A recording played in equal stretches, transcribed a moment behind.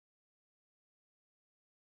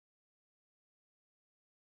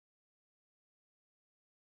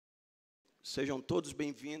Sejam todos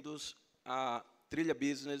bem-vindos à Trilha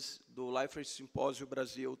Business do Liferay Symposium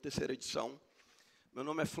Brasil, terceira edição. Meu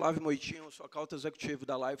nome é Flávio Moitinho, sou account executivo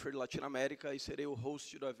da Liferay Latinoamérica e serei o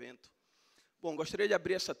host do evento. Bom, gostaria de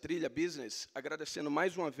abrir essa Trilha Business agradecendo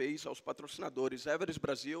mais uma vez aos patrocinadores Liferay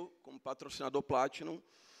Brasil, como patrocinador Platinum,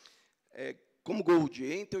 como Gold,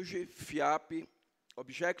 Entelge, FIAP,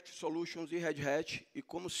 Object Solutions e Red Hat, e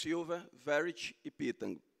como Silver, Verity e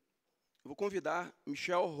Pitang. Eu vou convidar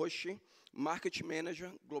Michel Roche, Market Manager,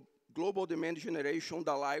 Global Demand Generation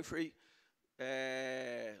da Liferay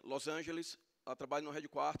Los Angeles. Ela trabalha no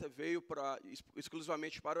Headquarter, veio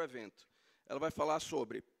exclusivamente para o evento. Ela vai falar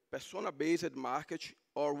sobre Persona-Based Market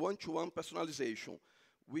or One-to-One Personalization.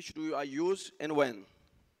 Which do I use and when?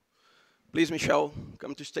 Please, Michel,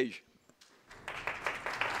 come to stage.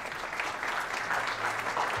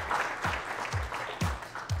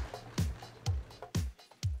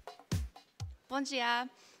 Bom dia.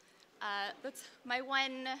 That's my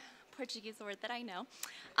one Portuguese word that I know.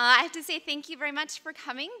 I have to say thank you very much for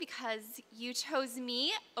coming because you chose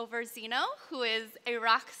me over Zeno, who is a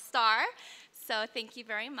rock star. So thank you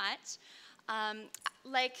very much.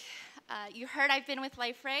 Like you heard, I've been with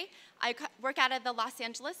Liferay. I work out of the Los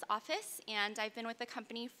Angeles office, and I've been with the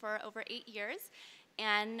company for over 8 years.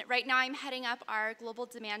 And right now I'm heading up our global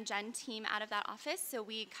demand gen team out of that office. So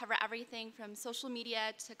we cover everything from social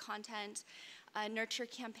media to content, nurture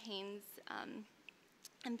campaigns,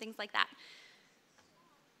 and things like that.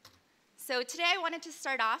 So today I wanted to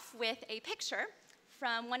start off with a picture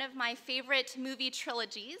from one of my favorite movie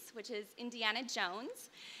trilogies, which is Indiana Jones.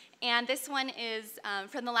 And this one is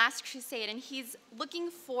from The Last Crusade, and he's looking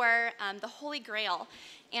for the Holy Grail.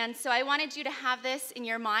 And so I wanted you to have this in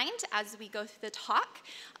your mind as we go through the talk,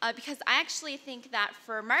 because I actually think that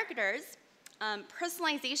for marketers,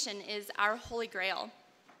 personalization is our Holy Grail.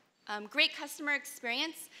 Great customer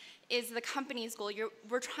experience is the company's goal.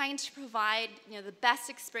 We're trying to provide the best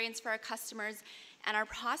experience for our customers and our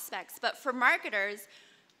prospects. But for marketers,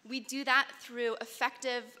 we do that through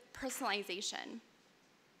effective personalization.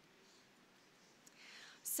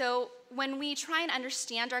 So when we try and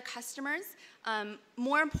understand our customers,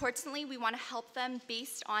 more importantly, we want to help them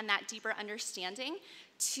based on that deeper understanding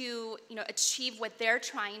to achieve what they're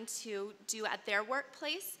trying to do at their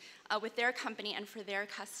workplace, with their company, and for their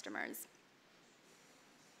customers.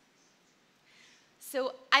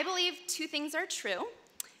 So I believe two things are true.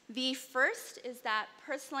 The first is that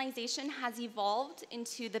personalization has evolved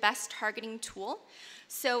into the best targeting tool.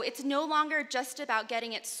 So it's no longer just about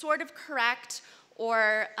getting it sort of correct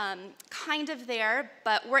or kind of there,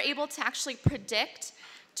 but we're able to actually predict,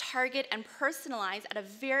 target, and personalize at a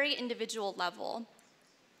very individual level.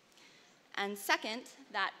 And second,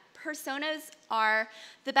 that personas are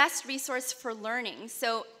the best resource for learning.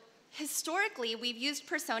 So historically, we've used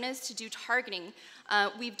personas to do targeting.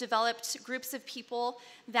 We've developed groups of people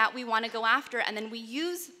that we want to go after, and then we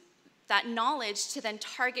use that knowledge to then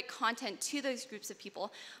target content to those groups of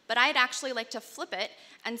people. But I'd actually like to flip it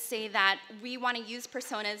and say that we want to use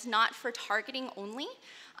personas not for targeting only,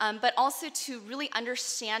 but also to really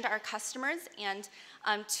understand our customers and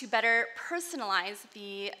to better personalize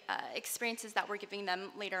the experiences that we're giving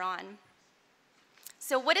them later on.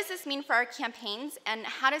 So what does this mean for our campaigns, and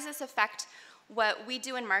how does this affect what we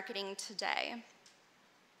do in marketing today?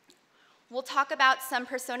 We'll talk about some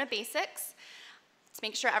persona basics to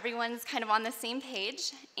make sure everyone's kind of on the same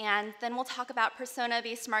page, and then we'll talk about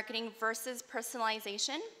persona-based marketing versus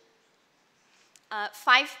personalization.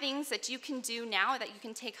 5 things that you can do now that you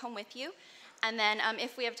can take home with you, and then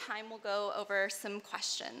if we have time, we'll go over some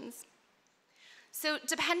questions. So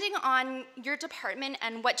depending on your department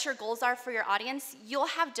and what your goals are for your audience, you'll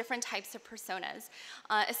have different types of personas,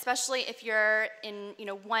 especially if you're in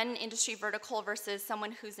one industry vertical versus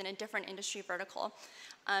someone who's in a different industry vertical.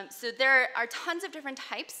 So there are tons of different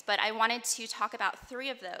types, but I wanted to talk about 3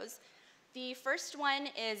 of those. The first one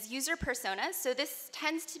is user personas. So this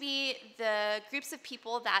tends to be the groups of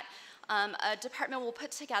people that a department will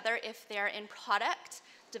put together if they're in product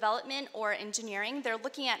development or engineering. They're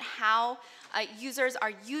looking at how users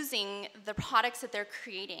are using the products that they're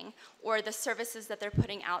creating or the services that they're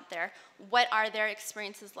putting out there. What are their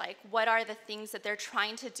experiences like? What are the things that they're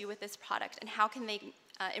trying to do with this product, and how can they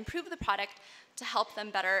improve the product to help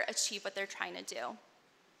them better achieve what they're trying to do?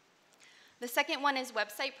 The second one is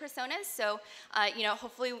website personas. So,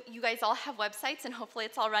 hopefully you guys all have websites, and hopefully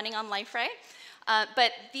it's all running on Liferay.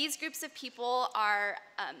 But these groups of people are,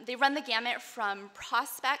 they run the gamut from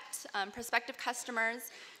prospective customers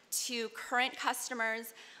to current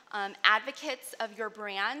customers, advocates of your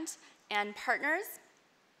brand, and partners.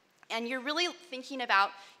 And you're really thinking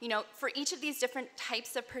about, for each of these different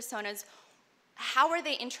types of personas, how are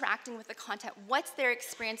they interacting with the content? What's their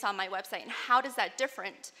experience on my website, and how does that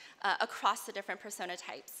different across the different persona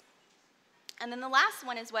types? And then the last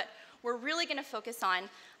one is what we're really going to focus on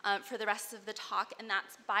for the rest of the talk, and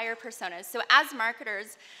that's buyer personas. So as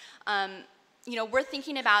marketers, we're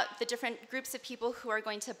thinking about the different groups of people who are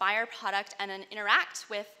going to buy our product and then interact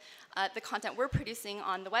with the content we're producing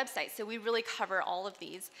on the website. So we really cover all of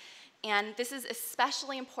these. And this is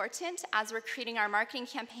especially important as we're creating our marketing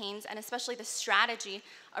campaigns, and especially the strategy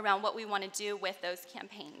around what we want to do with those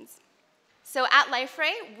campaigns. So at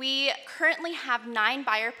Liferay, we currently have 9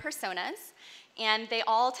 buyer personas, and they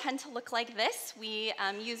all tend to look like this. We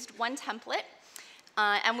used one template,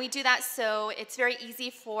 and we do that so it's very easy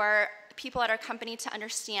for people at our company to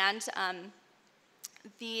understand.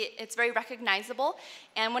 It's very recognizable,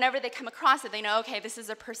 and whenever they come across it, they know, okay, this is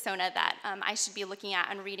a persona that I should be looking at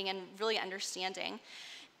and reading and really understanding.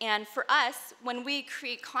 And for us, when we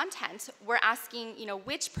create content, we're asking,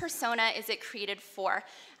 which persona is it created for?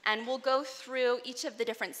 And we'll go through each of the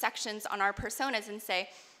different sections on our personas and say,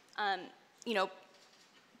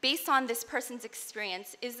 based on this person's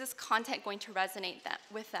experience, is this content going to resonate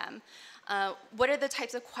with them? What are the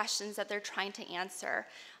types of questions that they're trying to answer?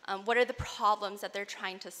 What are the problems that they're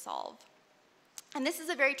trying to solve? And this is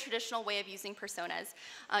a very traditional way of using personas,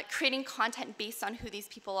 creating content based on who these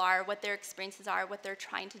people are, what their experiences are, what they're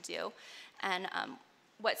trying to do, and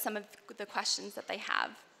what some of the questions that they have.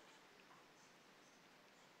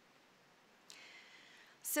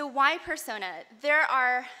 So why persona? There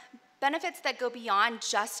are benefits that go beyond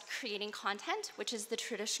just creating content, which is the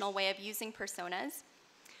traditional way of using personas.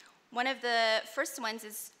 One of the first ones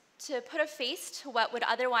is to put a face to what would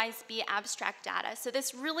otherwise be abstract data. So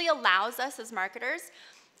this really allows us as marketers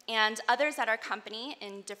and others at our company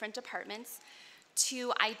in different departments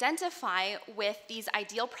to identify with these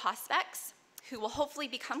ideal prospects who will hopefully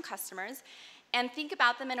become customers and think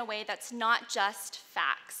about them in a way that's not just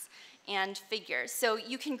facts and figures. So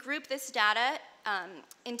you can group this data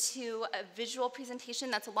into a visual presentation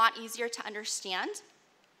that's a lot easier to understand.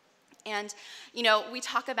 And we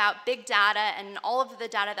talk about big data and all of the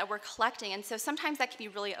data that we're collecting, and so sometimes that can be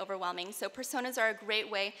really overwhelming. So personas are a great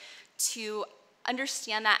way to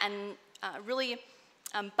understand that and really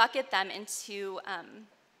bucket them into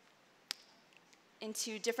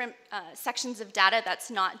different sections of data that's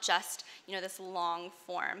not just this long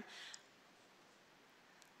form.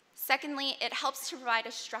 Secondly, it helps to provide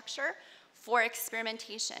a structure for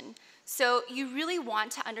experimentation. So you really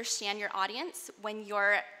want to understand your audience when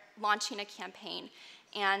you're launching a campaign,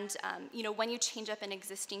 and when you change up an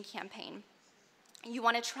existing campaign. You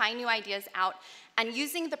want to try new ideas out, and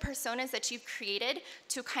using the personas that you've created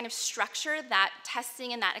to kind of structure that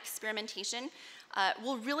testing and that experimentation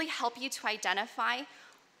will really help you to identify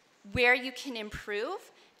where you can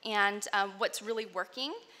improve and what's really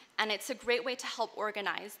working, and it's a great way to help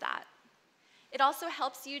organize that. It also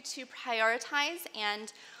helps you to prioritize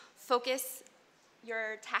and focus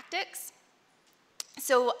your tactics.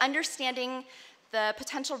 So understanding the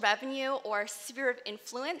potential revenue or sphere of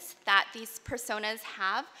influence that these personas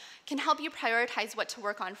have can help you prioritize what to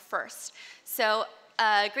work on first. So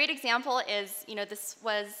a great example is, this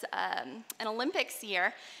was an Olympics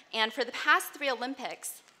year, and for the past 3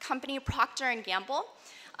 Olympics, company Procter & Gamble,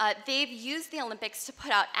 they've used the Olympics to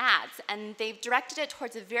put out ads, and they've directed it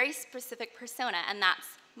towards a very specific persona, and that's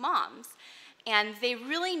moms. And they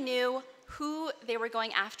really knew who they were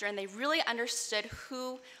going after, and they really understood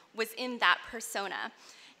who was in that persona.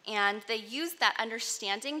 And they used that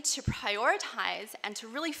understanding to prioritize and to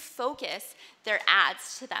really focus their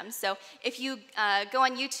ads to them. So if you go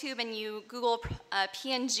on YouTube and you Google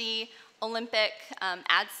P&G Olympic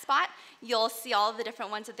ad spot, you'll see all of the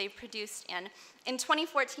different ones that they've produced. And in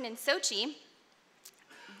 2014 in Sochi,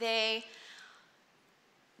 their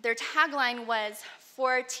tagline was,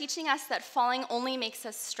 "For teaching us that falling only makes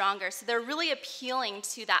us stronger." So they're really appealing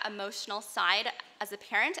to that emotional side as a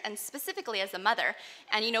parent and specifically as a mother.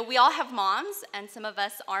 And we all have moms, and some of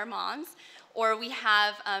us are moms, or we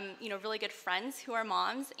have really good friends who are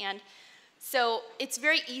moms. And so it's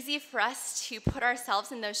very easy for us to put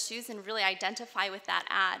ourselves in those shoes and really identify with that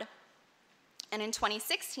ad. And in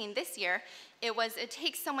 2016, this year, it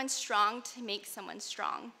takes someone strong to make someone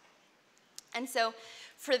strong. And so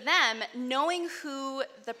for them, knowing who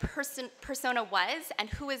the persona was and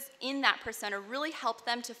who was in that persona really helped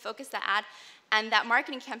them to focus the ad, and that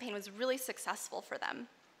marketing campaign was really successful for them.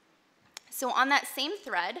 So on that same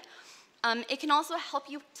thread, it can also help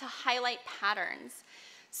you to highlight patterns.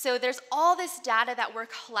 So there's all this data that we're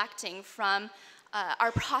collecting from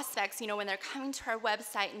our prospects, when they're coming to our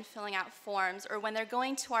website and filling out forms, or when they're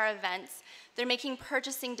going to our events, they're making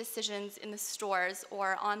purchasing decisions in the stores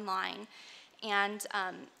or online. And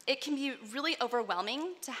it can be really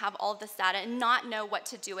overwhelming to have all of this data and not know what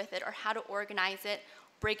to do with it or how to organize it,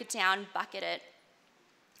 break it down, bucket it.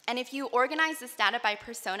 And if you organize this data by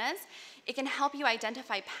personas, it can help you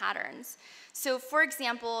identify patterns. So for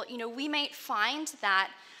example, we might find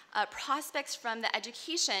that prospects from the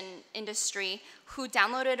education industry who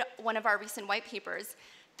downloaded one of our recent white papers,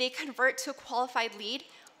 they convert to a qualified lead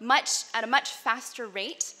at a much faster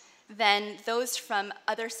rate than those from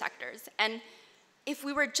other sectors. And if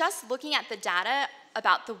we were just looking at the data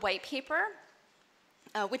about the white paper,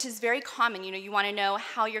 which is very common, you want to know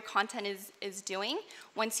how your content is doing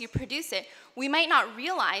once you produce it, we might not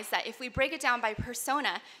realize that if we break it down by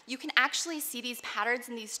persona, you can actually see these patterns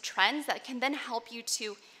and these trends that can then help you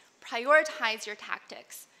to prioritize your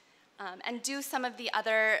tactics and do some of the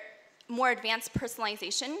other more advanced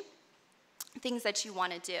personalization things that you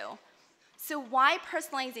want to do. So why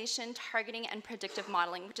personalization, targeting, and predictive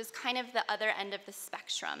modeling, which is kind of the other end of the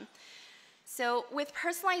spectrum? So with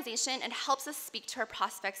personalization, it helps us speak to our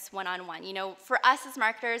prospects one-on-one. For us as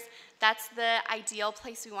marketers, that's the ideal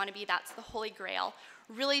place we want to be. That's the holy grail,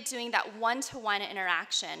 really doing that one-to-one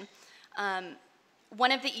interaction.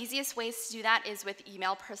 One of the easiest ways to do that is with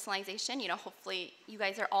email personalization. Hopefully you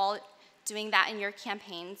guys are all doing that in your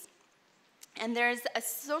campaigns. And there's a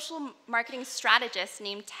social marketing strategist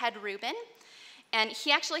named Ted Rubin, and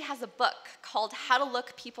he actually has a book called How to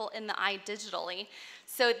Look People in the Eye Digitally.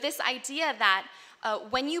 So this idea that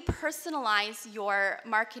when you personalize your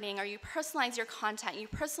marketing, or you personalize your content, you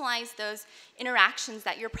personalize those interactions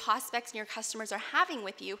that your prospects and your customers are having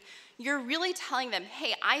with you, you're really telling them,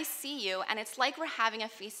 hey, I see you, and it's like we're having a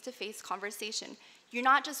face-to-face conversation. You're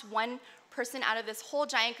not just one person out of this whole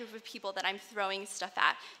giant group of people that I'm throwing stuff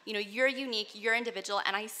at. You're unique, you're individual,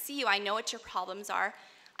 and I see you, I know what your problems are,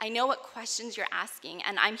 I know what questions you're asking,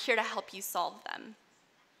 and I'm here to help you solve them.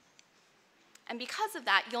 And because of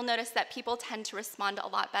that, you'll notice that people tend to respond a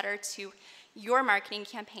lot better to your marketing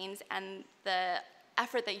campaigns and the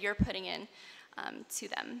effort that you're putting in to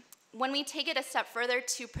them. When we take it a step further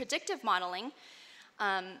to predictive modeling,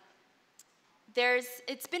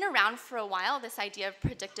 it's been around for a while, this idea of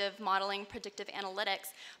predictive modeling, predictive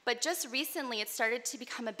analytics, but just recently it started to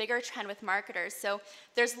become a bigger trend with marketers. So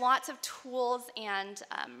there's lots of tools and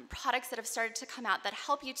products that have started to come out that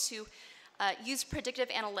help you to use predictive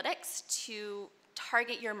analytics to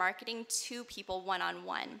target your marketing to people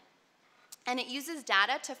one-on-one. And it uses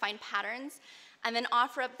data to find patterns and then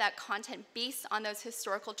offer up that content based on those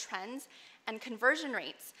historical trends and conversion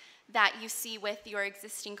rates that you see with your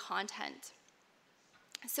existing content.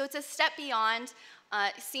 So it's a step beyond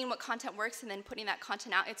seeing what content works and then putting that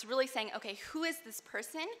content out. It's really saying, okay, who is this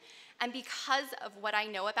person? And because of what I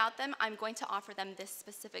know about them, I'm going to offer them this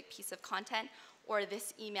specific piece of content or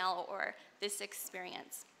this email or this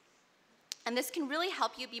experience. And this can really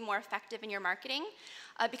help you be more effective in your marketing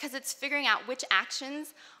because it's figuring out which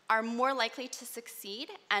actions are more likely to succeed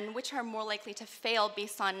and which are more likely to fail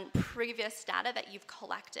based on previous data that you've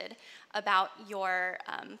collected about your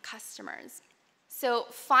customers. So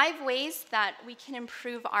 5 ways that we can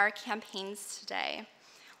improve our campaigns today.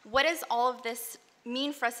 What does all of this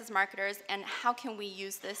mean for us as marketers, and how can we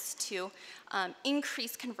use this to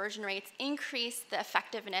increase conversion rates, increase the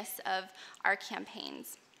effectiveness of our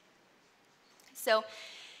campaigns? So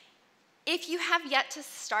if you have yet to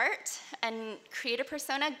start and create a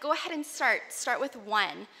persona, go ahead and start. Start with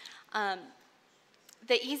 1.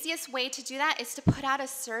 The easiest way to do that is to put out a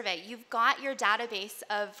survey. You've got your database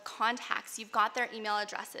of contacts. You've got their email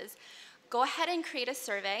addresses. Go ahead and create a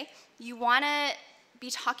survey. You want to be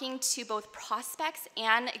talking to both prospects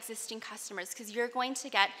and existing customers because you're going to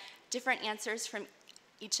get different answers from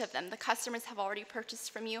each of them. The customers have already purchased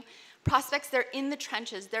from you. Prospects, they're in the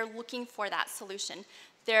trenches. They're looking for that solution.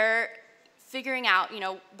 They're figuring out,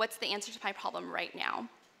 what's the answer to my problem right now.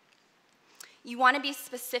 You want to be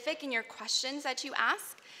specific in your questions that you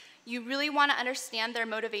ask. You really want to understand their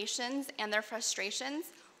motivations and their frustrations,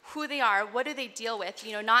 who they are, what do they deal with,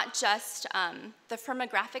 not just the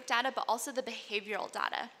firmographic data, but also the behavioral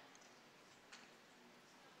data.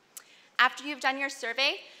 After you've done your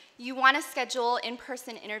survey, you want to schedule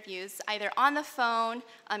in-person interviews, either on the phone,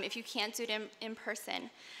 if you can't do it in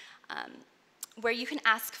person, where you can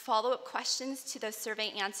ask follow-up questions to those survey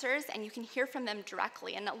answers, and you can hear from them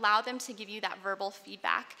directly and allow them to give you that verbal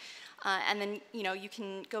feedback. And then you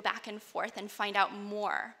can go back and forth and find out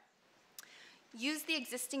more. Use the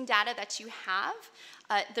existing data that you have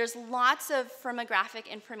There's lots of firmographic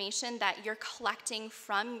information that you're collecting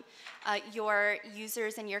from your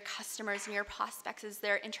users and your customers and your prospects as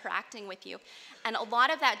they're interacting with you. And a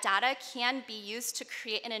lot of that data can be used to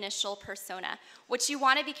create an initial persona. What you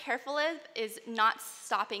want to be careful of is not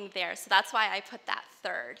stopping there. So that's why I put that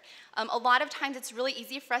third. A lot of times it's really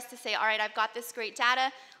easy for us to say, all right, I've got this great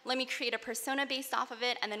data, let me create a persona based off of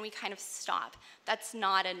it, and then we kind of stop. That's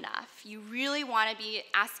not enough. You really want to be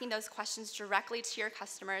asking those questions directly to your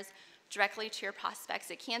customers, directly to your prospects.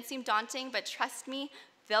 It can seem daunting, but trust me,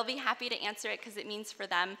 they'll be happy to answer it because it means for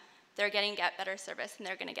them they're going to get better service and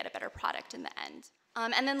they're going to get a better product in the end.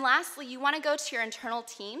 And then lastly, you want to go to your internal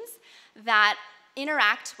teams that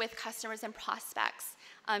interact with customers and prospects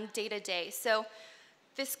day to day. So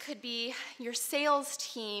this could be your sales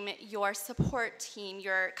team, your support team,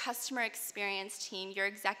 your customer experience team, your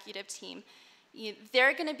executive team.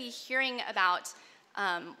 They're going to be hearing about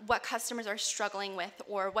what customers are struggling with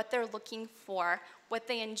or what they're looking for, what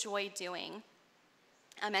they enjoy doing.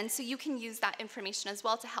 And so you can use that information as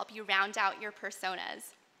well to help you round out your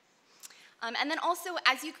personas. And then also,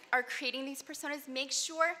 as you are creating these personas, make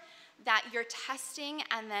sure that you're testing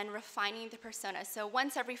and then refining the persona. So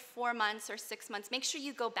once every 4 months or 6 months, make sure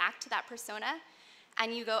you go back to that persona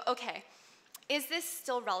and you go, okay, is this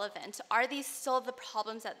still relevant? Are these still the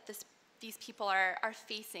problems that these people are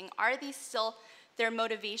facing? Are these still their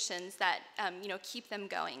motivations that keep them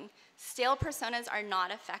going? Stale personas are not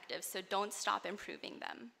effective, so don't stop improving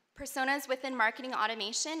them. Personas within marketing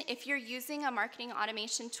automation, if you're using a marketing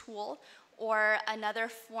automation tool or another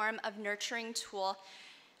form of nurturing tool,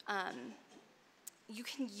 you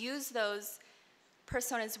can use those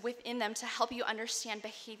personas within them to help you understand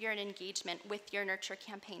behavior and engagement with your nurture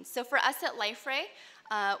campaigns. So for us at Liferay,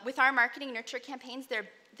 with our marketing nurture campaigns,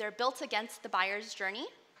 they're built against the buyer's journey.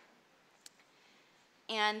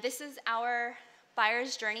 And this is our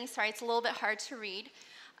buyer's journey. Sorry, it's a little bit hard to read.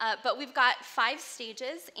 But we've got 5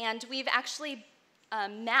 stages, and we've actually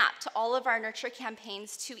mapped all of our nurture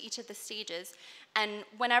campaigns to each of the stages. And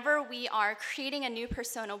whenever we are creating a new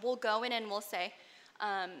persona, we'll go in and we'll say,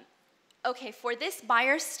 okay, for this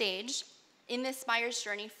buyer stage, in this buyer's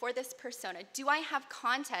journey, for this persona, do I have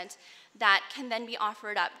content that can then be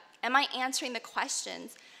offered up? Am I answering the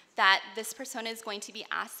questions that this persona is going to be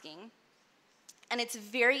asking? And it's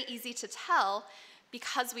very easy to tell,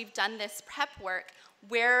 because we've done this prep work,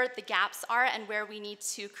 where the gaps are and where we need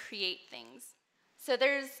to create things. So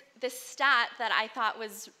there's this stat that I thought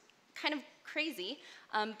was kind of crazy,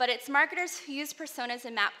 but it's marketers who use personas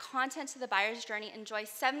and map content to the buyer's journey enjoy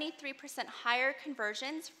 73% higher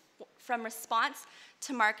conversions from response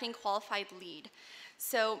to marketing qualified lead.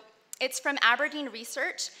 So it's from Aberdeen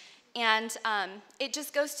Research, and it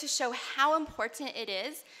just goes to show how important it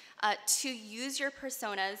is to use your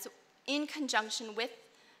personas in conjunction with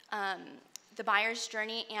the buyer's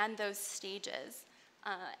journey and those stages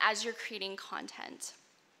as you're creating content.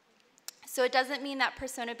 So it doesn't mean that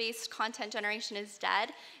persona-based content generation is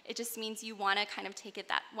dead. It just means you want to kind of take it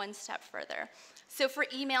that one step further. So for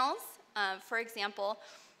emails, for example,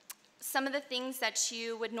 some of the things that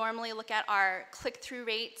you would normally look at are click-through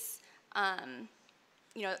rates,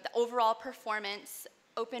 the overall performance,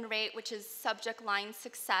 open rate, which is subject line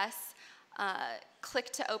success,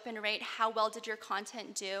 click-to-open rate, how well did your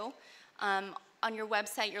content do? On your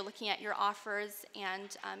website, you're looking at your offers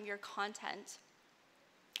and your content.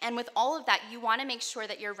 And with all of that, you want to make sure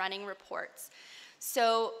that you're running reports.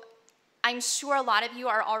 So I'm sure a lot of you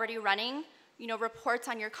are already running reports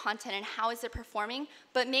on your content and how is it performing,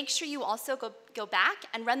 but make sure you also go back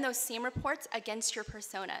and run those same reports against your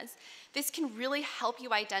personas. This can really help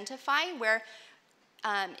you identify where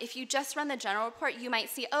if you just run the general report, you might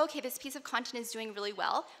see, oh, okay, this piece of content is doing really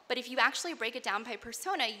well, but if you actually break it down by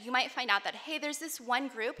persona, you might find out that, hey, there's this one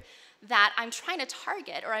group that I'm trying to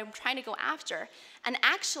target or I'm trying to go after, and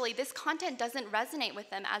actually this content doesn't resonate with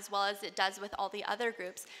them as well as it does with all the other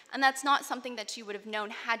groups, and that's not something that you would have known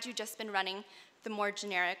had you just been running the more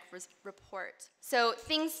generic report. So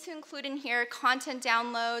things to include in here: content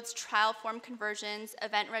downloads, trial form conversions,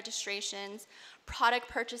 event registrations, product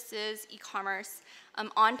purchases, e-commerce,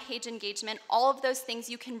 on-page engagement. All of those things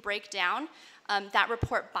you can break down that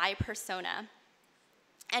report by persona.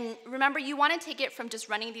 And remember, you want to take it from just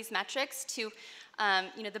running these metrics to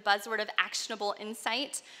the buzzword of actionable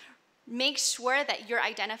insight. Make sure that you're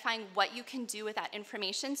identifying what you can do with that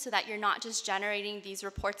information so that you're not just generating these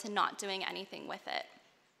reports and not doing anything with it.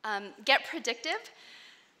 Get predictive.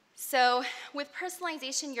 So with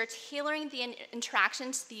personalization, you're tailoring the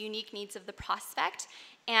interaction to the unique needs of the prospect.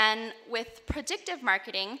 And with predictive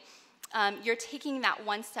marketing, you're taking that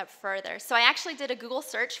one step further. So I actually did a Google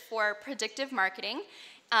search for predictive marketing,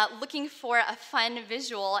 looking for a fun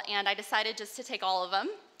visual, and I decided just to take all of them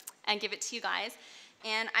and give it to you guys.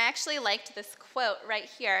 And I actually liked this quote right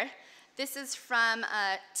here. This is from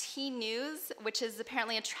T News, which is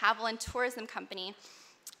apparently a travel and tourism company.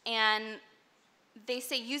 And they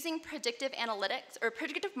say using predictive analytics, or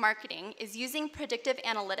predictive marketing, is using predictive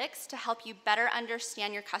analytics to help you better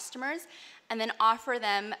understand your customers and then offer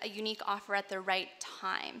them a unique offer at the right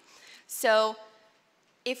time. So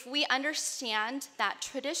if we understand that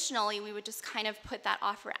traditionally we would just kind of put that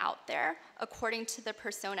offer out there according to the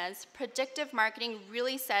personas, predictive marketing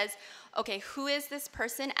really says, okay, who is this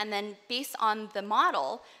person? And then based on the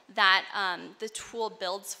model that the tool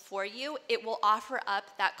builds for you, it will offer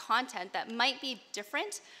up that content that might be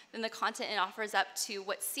different than the content it offers up to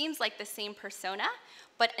what seems like the same persona,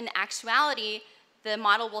 but in actuality, the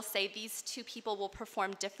model will say these two people will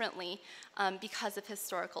perform differently because of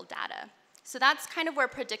historical data. So that's kind of where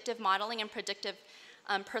predictive modeling and predictive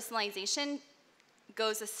personalization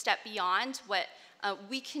goes a step beyond what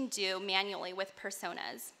we can do manually with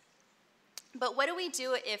personas. But what do we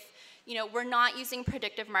do if we're not using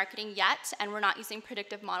predictive marketing yet and we're not using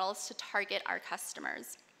predictive models to target our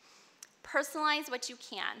customers? Personalize what you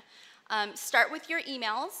can. Start with your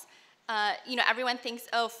emails. Everyone thinks,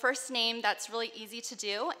 oh, first name, that's really easy to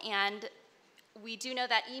do. And we do know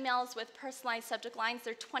that emails with personalized subject lines,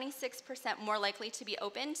 they're 26% more likely to be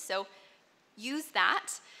opened, so use that.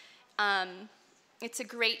 It's a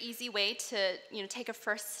great, easy way to take a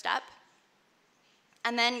first step.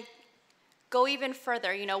 And then go even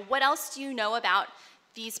further. What else do you know about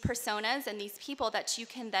these personas and these people that you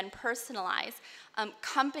can then personalize?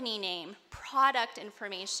 Company name, product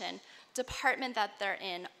information, department that they're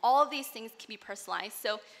in, all of these things can be personalized.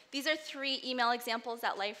 So these are 3 email examples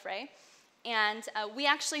at Liferay. And we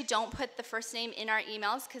actually don't put the first name in our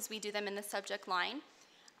emails because we do them in the subject line.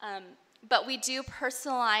 But we do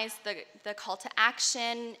personalize the call to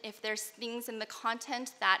action. If there's things in the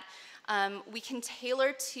content that we can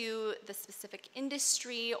tailor to the specific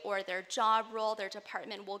industry or their job role, their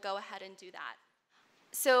department, we'll go ahead and do that.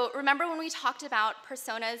 So remember when we talked about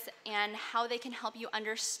personas and how they can help you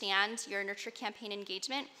understand your nurture campaign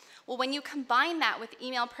engagement? Well, when you combine that with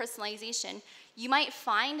email personalization, you might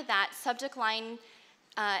find that subject line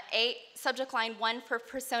 1 for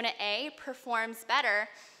persona A performs better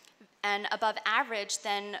and above average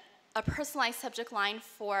than a personalized subject line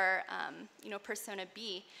for persona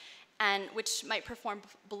B, and which might perform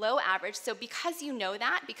below average. So because you know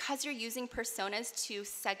that, because you're using personas to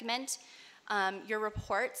segment your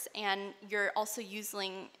reports, and you're also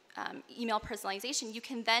using email personalization, you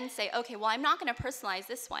can then say, okay, well, I'm not going to personalize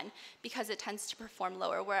this one because it tends to perform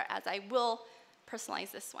lower, whereas I will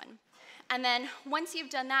personalize this one. And then once you've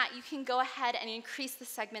done that, you can go ahead and increase the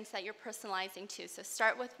segments that you're personalizing to. So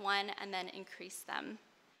start with 1 and then increase them.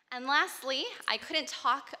 And lastly, I couldn't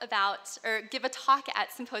talk about or give a talk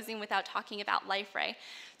at Symposium without talking about Liferay.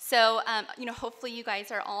 So, hopefully you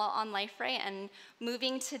guys are all on Liferay and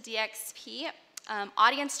moving to DXP.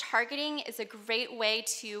 Audience targeting is a great way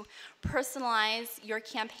to personalize your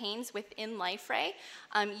campaigns within Liferay.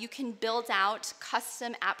 You can build out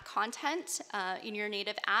custom app content in your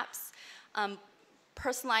native apps,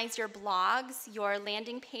 personalize your blogs, your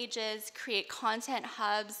landing pages, create content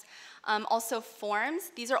hubs, also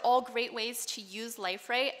forms. These are all great ways to use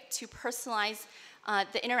Liferay to personalize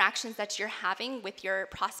the interactions that you're having with your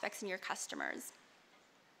prospects and your customers.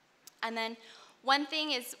 And then one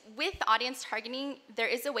thing is, with audience targeting, there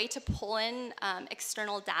is a way to pull in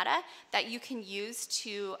external data that you can use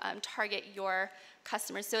to target your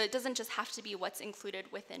customers. So it doesn't just have to be what's included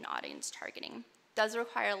within audience targeting. It does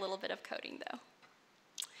require a little bit of coding, though.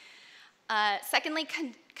 Secondly,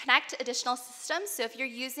 connect additional systems. So if you're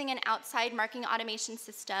using an outside marketing automation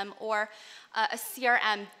system or a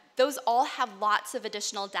CRM, those all have lots of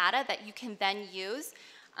additional data that you can then use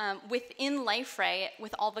within Liferay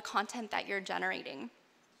with all the content that you're generating.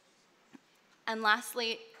 And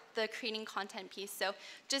lastly, the creating content piece. So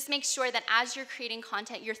just make sure that as you're creating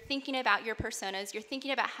content, you're thinking about your personas, you're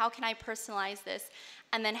thinking about how can I personalize this,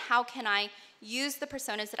 and then how can I use the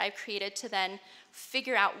personas that I've created to then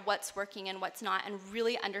figure out what's working and what's not, and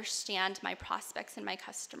really understand my prospects and my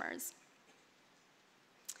customers.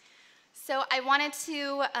 So I wanted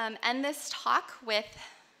to end this talk with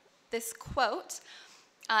this quote.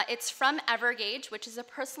 It's from Evergage, which is a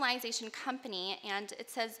personalization company, and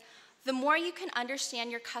it says, "The more you can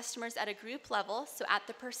understand your customers at a group level, so at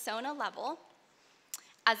the persona level,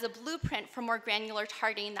 as a blueprint for more granular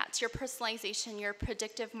targeting, that's your personalization, your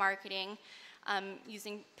predictive marketing,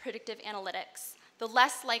 using predictive analytics, the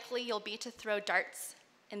less likely you'll be to throw darts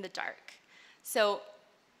in the dark. So,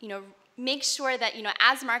 make sure that,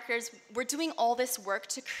 as marketers, we're doing all this work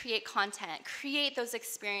to create content, create those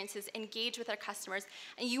experiences, engage with our customers,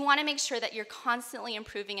 and you want to make sure that you're constantly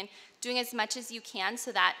improving and doing as much as you can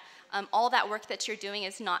so that all that work that you're doing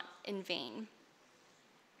is not in vain.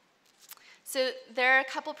 So there are a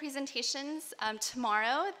couple presentations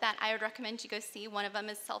tomorrow that I would recommend you go see. One of them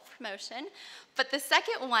is self-promotion. But the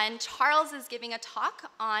second one, Charles is giving a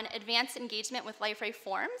talk on advanced engagement with Liferay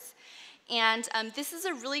forms. And this is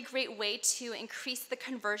a really great way to increase the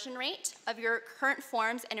conversion rate of your current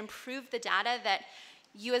forms and improve the data that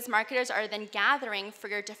you as marketers are then gathering for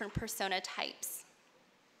your different persona types.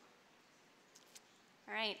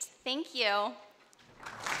 All right, thank you.